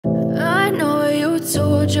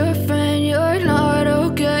told your friend you're not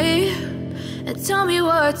okay? And tell me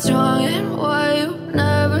what's wrong and why you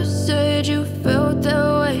never said you felt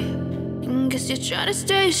that way. And guess you're trying to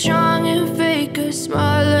stay strong and fake a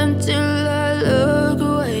smile until I look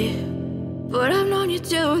away. But I've known you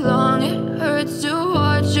too long, it hurts to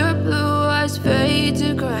watch your blue eyes fade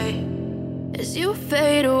to gray as you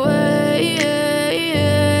fade away,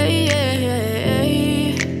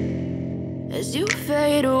 as you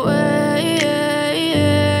fade away.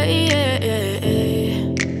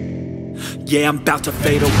 Yeah, I'm about to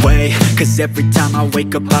fade away, cause every time I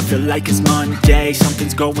wake up I feel like it's Monday.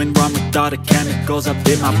 Something's going wrong with all the chemicals up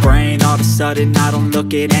in my brain. All of a sudden I don't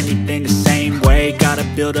look at anything the same way. Gotta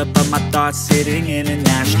build up of my thoughts sitting in an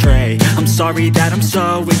ashtray. I'm sorry that I'm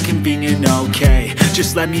so inconvenient, okay?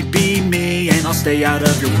 Just let me be me and I'll stay out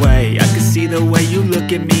of your way. I can see the way you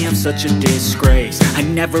look at me, I'm such a disgrace. I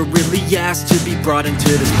never really asked to be brought into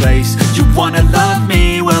this place. You wanna love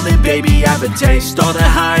me? Well then baby, have a taste. All the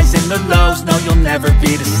highs and the lows, no, you'll never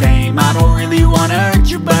be the same. I don't really wanna hurt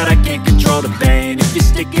you, but I can't control the pain. If you're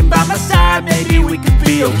sticking by my side, maybe we could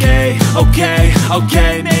be okay.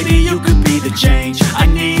 Okay, maybe you could be the change I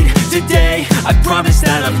need today. I promise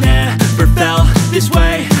that I've never felt this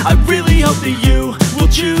way. I really hope that you will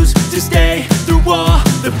choose to stay through all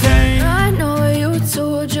the pain. I know you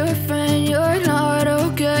told your friend you're not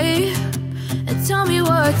okay. And tell me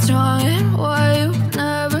what's wrong and why you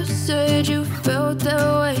never said you felt that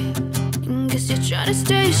way. Guess you're trying to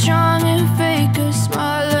stay strong and fake a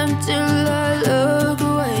smile until I look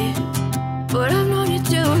away. But I've known you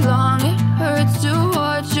too long, it hurts to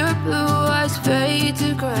watch your blue eyes fade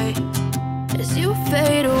to gray as you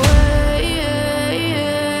fade away,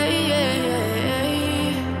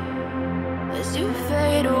 as you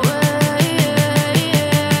fade away,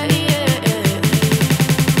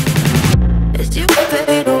 as you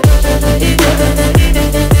fade away.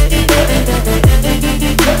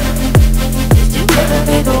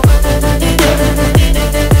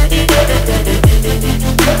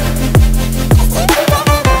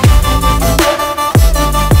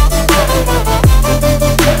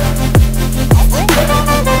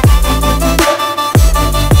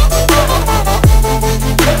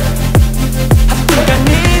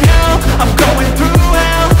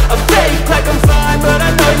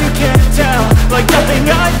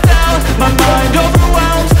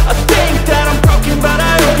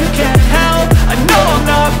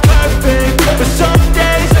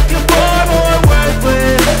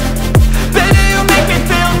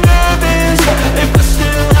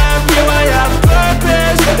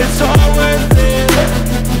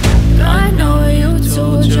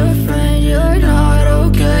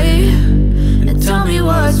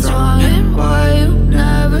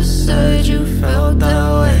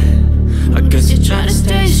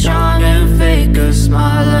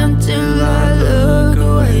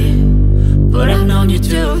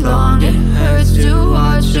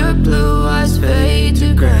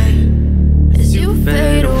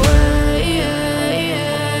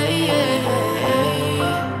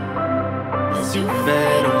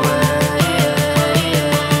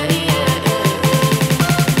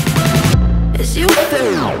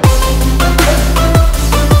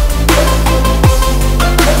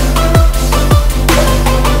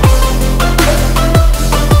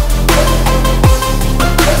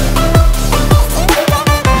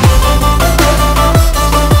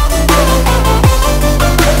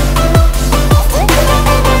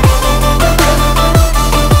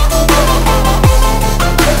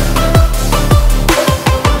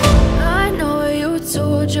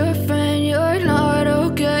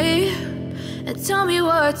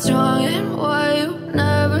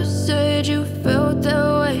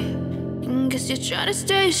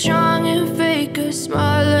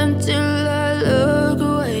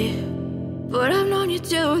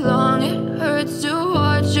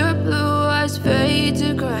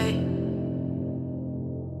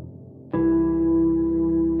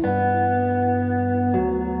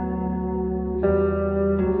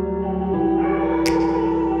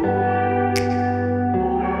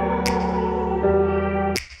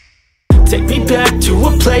 Take me back to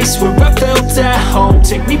a place where I felt at home.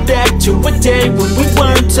 Take me back to a day when we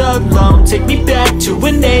weren't alone. Take me back to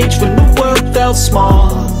an age when the world felt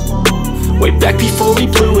small. Way back before we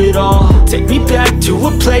blew it all. Take me back to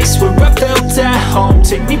a place where I felt at home.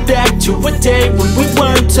 Take me back to a day when we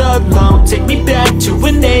weren't alone. Take me back to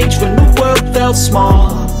an age when the world felt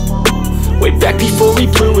small. Way back before we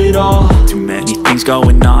blew it all. Too many things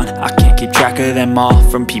going on, I can't keep track of them all.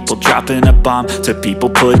 From people dropping a bomb to people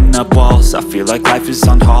putting up walls. I feel like life is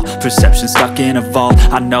on hold, perception stuck in a vault.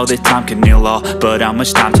 I know that time can heal all, but how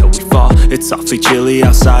much time till we fall? It's awfully chilly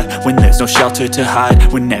outside when there's no shelter to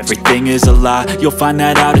hide. When everything is a lie, you'll find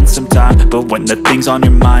that out in some time. But when the things on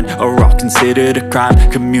your mind are all considered a crime,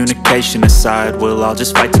 communication aside, we'll all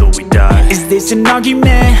just fight till we die. Is this an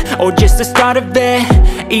argument or just the start of it?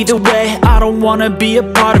 Either way, I don't wanna be a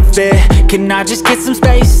part of it. Can I just get some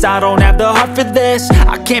space? I don't have the heart for this.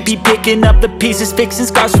 I can't be picking up the pieces, fixing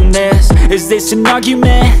scars from this. Is this an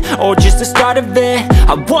argument or just the start of it?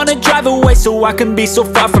 I wanna drive away so I can be so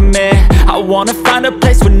far from it. I wanna find a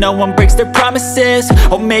place where no one breaks their promises.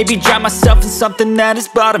 Or maybe drown myself in something that is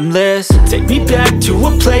bottomless. Take me back to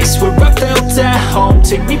a place where I felt at home.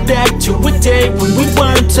 Take me back to a day when we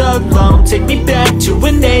weren't alone. Take me back to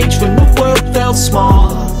an age when the world felt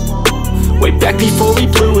small, way back before we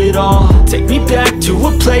blew it all. Take me back to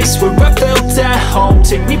a place where I felt at home.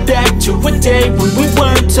 Take me back to a day when we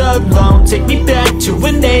weren't alone. Take me back to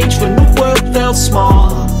an age when the world felt small,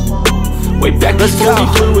 way back before we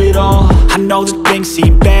blew it all. I know that things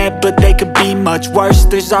seem bad, but they could be much worse.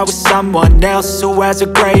 There's always someone else who has a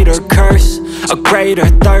greater curse, a greater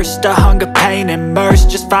thirst, a hunger, pain, and mercy.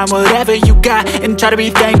 Just find whatever you got and try to be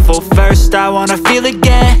thankful first. I wanna feel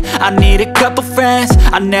again, I need a couple friends.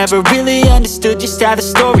 I never really understood just how the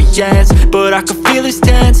story ends, but I can feel it's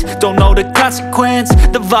tense, don't know the consequence.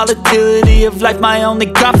 The volatility of life, my only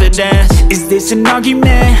confidence. Is this an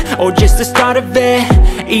argument or just the start of it?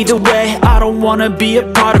 Either way, I don't wanna be a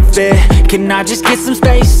part of it. Can I just get some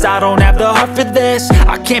space? I don't have the heart for this.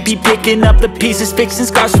 I can't be picking up the pieces, fixing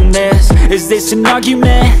scars from this. Is this an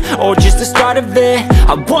argument or just the start of it?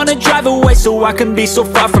 I wanna drive away so I can be so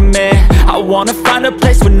far from it. I wanna find a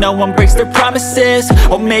place where no one breaks their promises.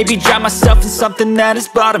 Or maybe drown myself in something that is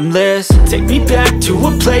bottomless. Take me back to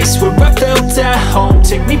a place where I felt at home.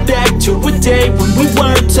 Take me back to a day when we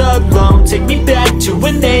weren't alone. Take me back to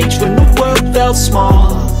an age when the world felt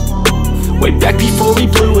small, way back before we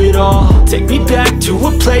blew it all. Take me back to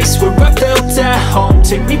a place where I felt at home.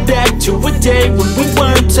 Take me back to a day when we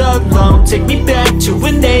weren't alone. Take me back to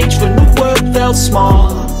an age when the world felt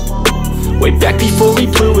small, way back before we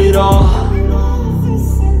blew it all.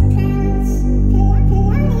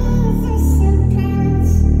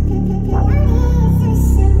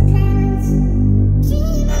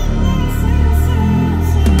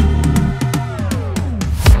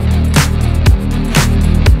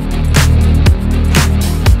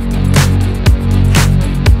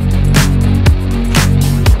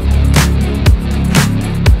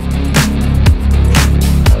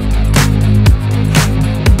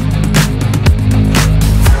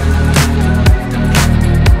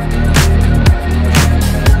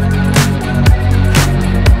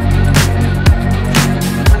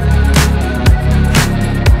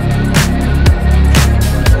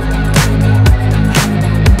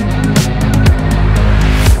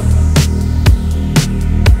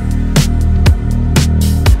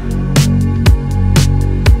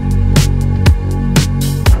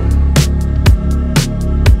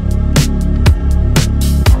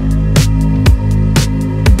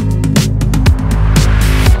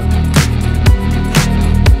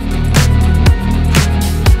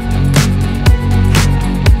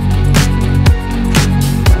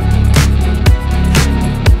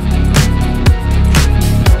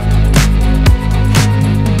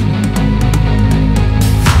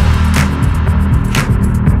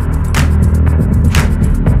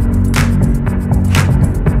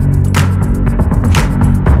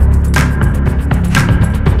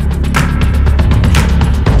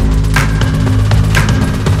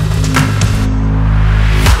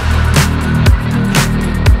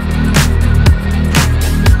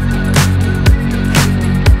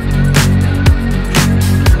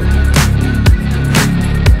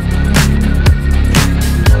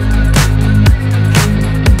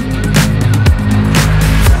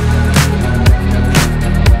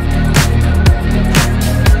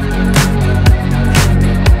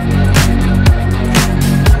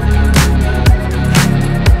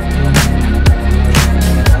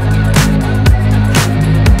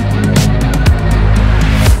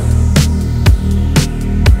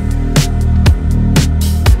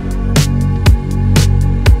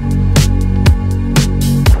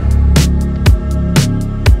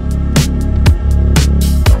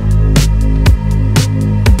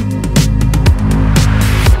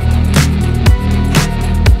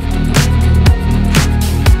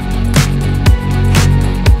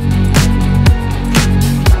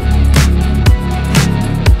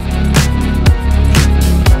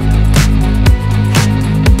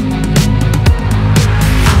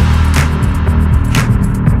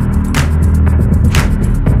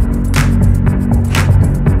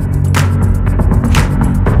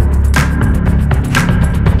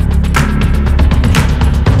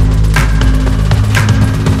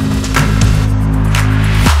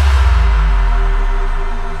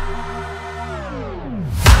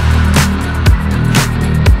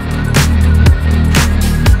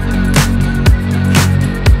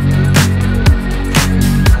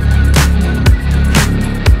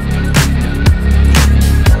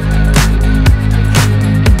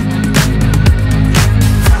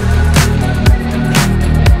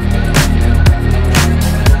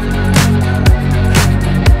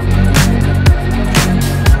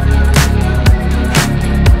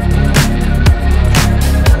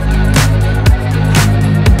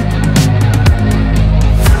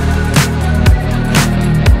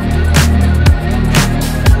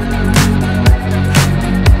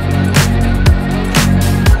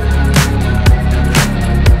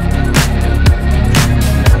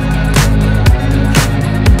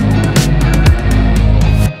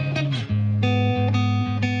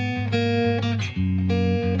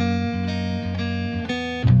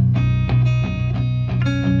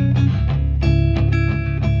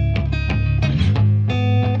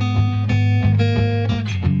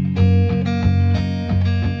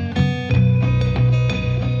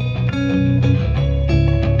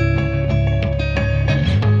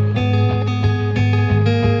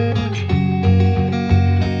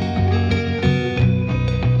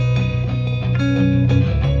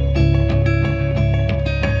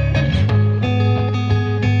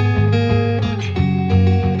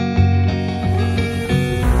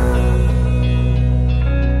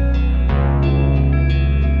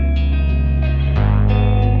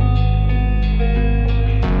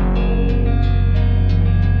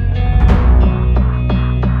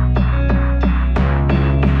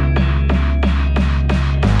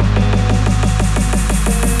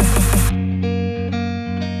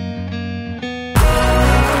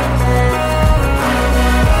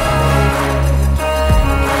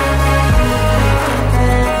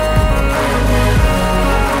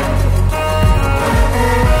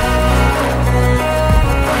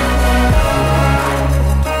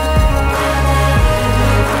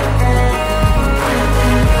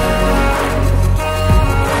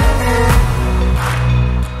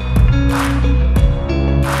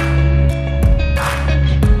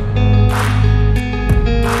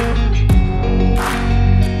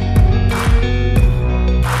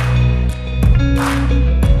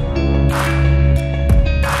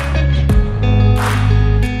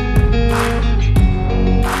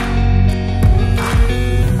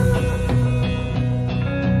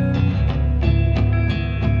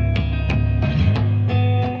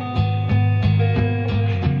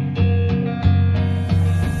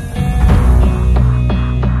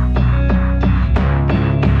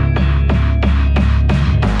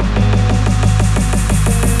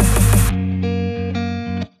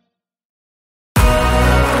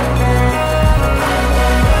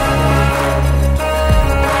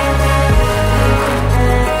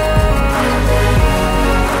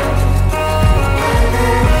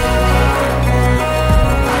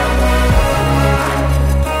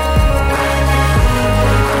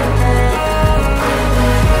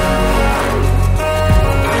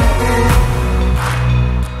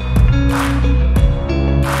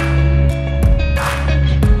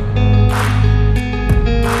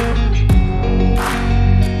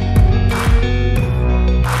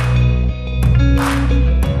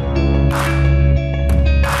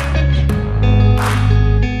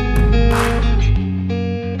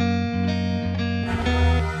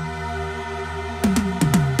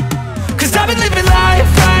 been living life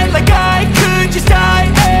right like I could just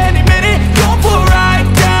die any minute. Going for a ride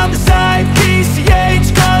down the side,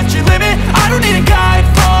 PCH, country limit. I don't need a guide,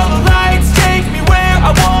 follow lights, take me where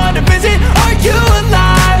I wanna visit. Are you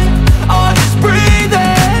alive? Or just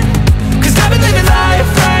breathing? Cause I've been living life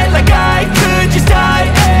right like I could just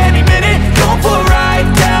die any minute. Going for a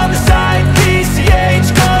ride down the side,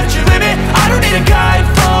 PCH, country limit. I don't need a guide,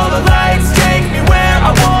 follow lights, take me where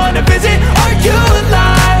I wanna visit. Are you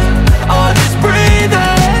alive? Or just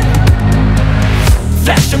breathing?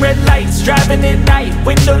 Flashing red lights, driving at night,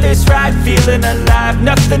 windowless ride, feeling alive.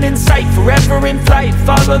 Nothing in sight, forever in flight.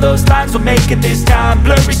 Follow those lines, we'll make it this time.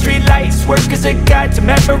 Blurry street lights, work as a guide to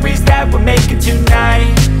memories that we're making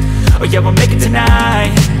tonight. Oh yeah, we'll make it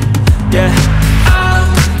tonight. Yeah, I'll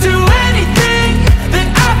do anything that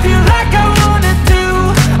I feel like I wanna do.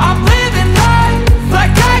 I'm living life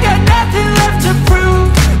like I got nothing left to prove.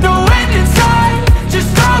 No end in sight,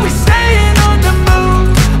 just always staying on the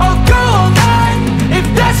move. I'll go all night if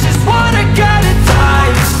that's just what I gotta do.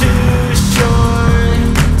 Life's too short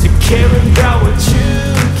to care about what you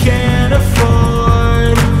can't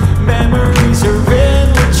afford. Memories are in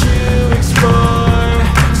what you explore,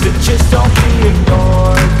 so just don't be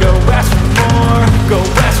ignored. Go ask for more, go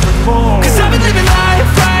ask for more. Cause I've been living life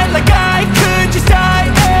right like I could just die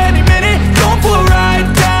any minute. Going for a ride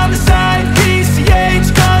down the side, PCH,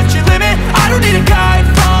 country limit. I don't need a guide,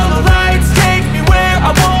 follow lights, take me where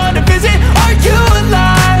I wanna visit. Are you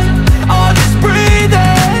alive? Or just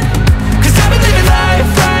breathing? Cause I've been living life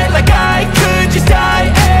right like I could just die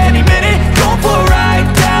any minute. Going for a ride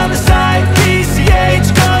down the side, PCH,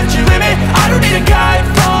 country limit. I don't need a guide,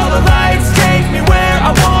 follow lights, take me where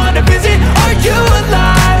I wanna visit. Are you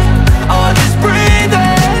alive? Or just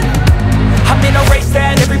breathing? I'm in a race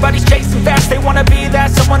that everybody's chasing fast. They wanna be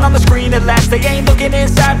that someone on the screen at last. They ain't looking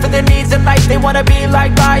inside for their needs in life. They wanna be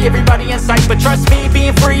liked by everybody in sight. But trust me,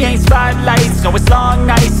 being free ain't spotlights. No, it's long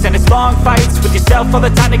nights and it's long fights with yourself all the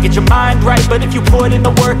time to get your mind right. But if you put in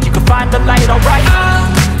the work, you can find the light, alright.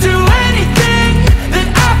 I'll do anything that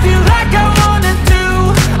I feel like I wanna do.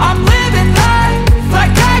 I'm living life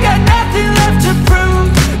like I got nothing left to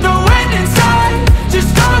prove. No end in sight,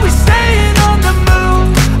 just always staying on the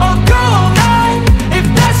move. I'll go all night if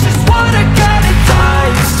that's just what I gotta do.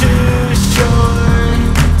 Life's too short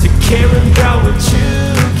to care about what you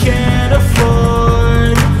can't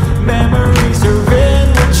afford. Memories are in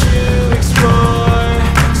what you explore,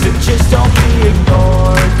 so just don't be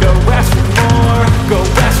ignored. Go ask for more, go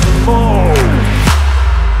ask for more.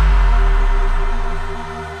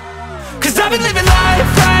 Cause I've been living life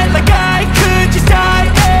right like I could just die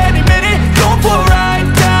any minute. Going for a ride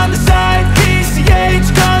down the side, PCH,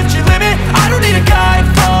 country limit. I don't need a guide,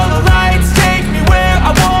 follow lights, take me where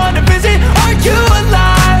I wanna visit. Are you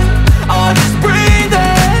alive? Or just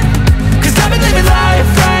breathing? Cause I've been living life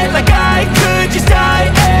right like I could just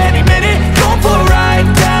die any minute. Going for a ride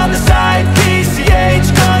down the side,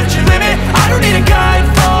 PCH, country limit. I don't need a guide,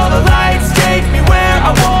 follow lights, take me where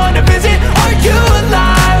I wanna visit. Are you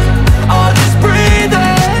alive? Or just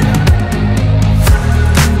breathing?